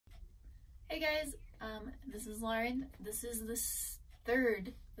Hey guys, this is Lauren. This is the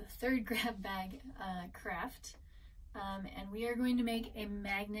third grab bag craft, and we are going to make a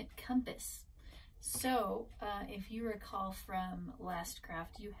magnet compass. So, if you recall from last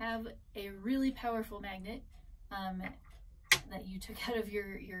craft, you have a really powerful magnet that you took out of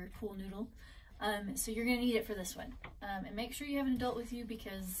your pool noodle. So you're going to need it for this one. And make sure you have an adult with you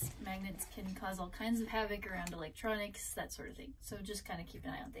because magnets can cause all kinds of havoc around electronics, that sort of thing. So just kind of keep an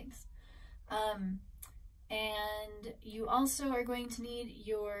eye on things. And you also are going to need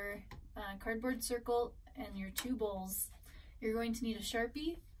your cardboard circle and your two bowls. You're going to need a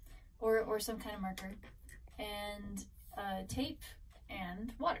Sharpie or some kind of marker and tape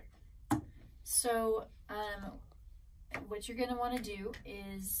and water. So what you're going to want to do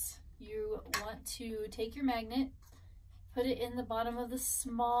is you want to take your magnet, put it in the bottom of the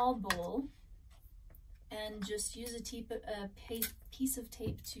small bowl, and just use a piece of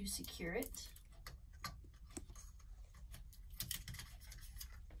tape to secure it,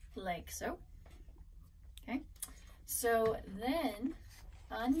 like so. Okay, so then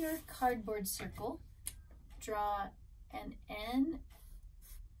on your cardboard circle, draw an N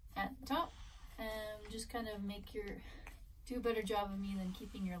at the top, and just kind of do a better job of me than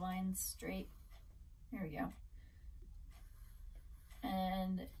keeping your lines straight. There we go.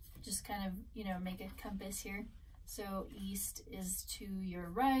 And just kind of, make a compass here. So east is to your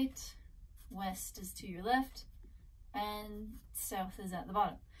right, west is to your left, and south is at the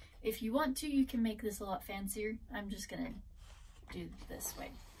bottom. If you want to, you can make this a lot fancier. I'm just gonna do this way.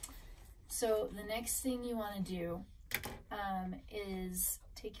 So the next thing you want to do is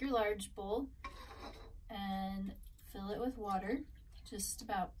take your large bowl and fill it with water, just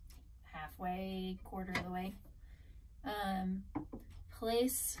about halfway, quarter of the way.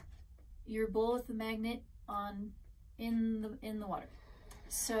 Place your bowl with the magnet in the water.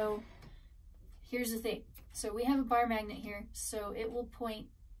 So here's the thing. So we have a bar magnet here, so it will point,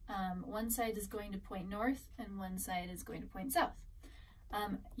 one side is going to point north and one side is going to point south.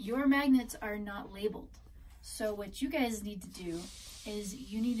 Your magnets are not labeled. So what you guys need to do is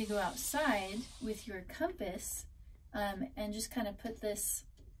you need to go outside with your compass and just kind of put this,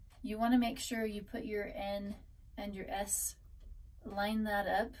 you want to make sure you put your N and your S, line that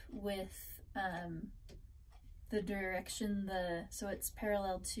up with the direction, so it's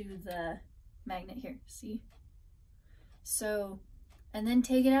parallel to the magnet here, see? So, and then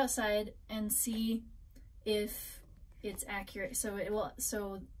take it outside and see if it's accurate. So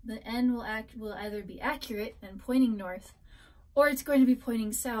the N will either be accurate and pointing north, or it's going to be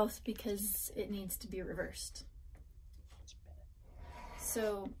pointing south because it needs to be reversed.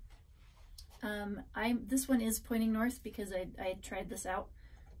 So this one is pointing north because I tried this out,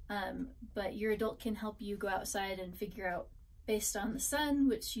 but your adult can help you go outside and figure out, based on the sun,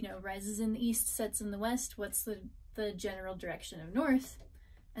 which rises in the east, sets in the west, what's the general direction of north,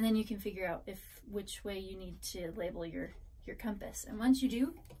 and then you can figure out which way you need to label your compass. And once you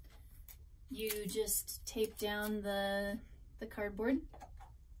do, you just tape down the cardboard.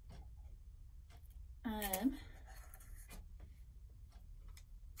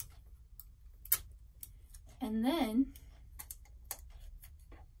 And then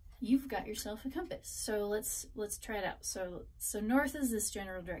you've got yourself a compass. So let's try it out. So north is this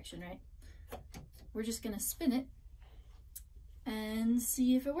general direction, right? We're just gonna spin it and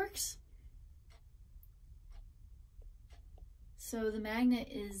see if it works. So the magnet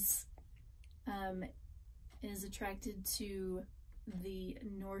is attracted to the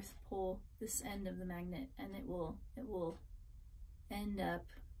North Pole, this end of the magnet, and it will end up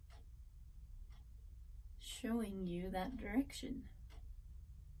showing you that direction.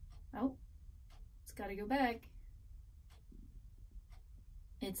 Oh, it's got to go back.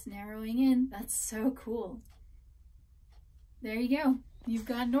 It's narrowing in. That's so cool. There you go. You've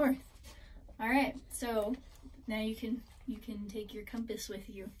got north. All right, so now you can take your compass with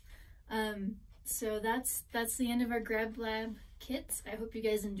you. So that's the end of our Grab Lab kits. I hope you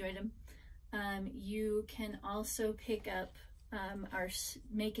guys enjoyed them. You can also pick up our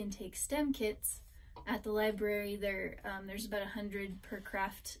Make and Take STEM kits at the library. There's about 100 per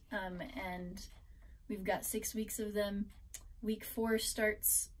craft, and we've got 6 weeks of them. Week 4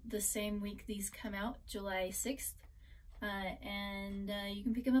 starts the same week these come out, July 6th, and you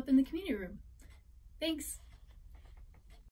can pick them up in the community room. Thanks!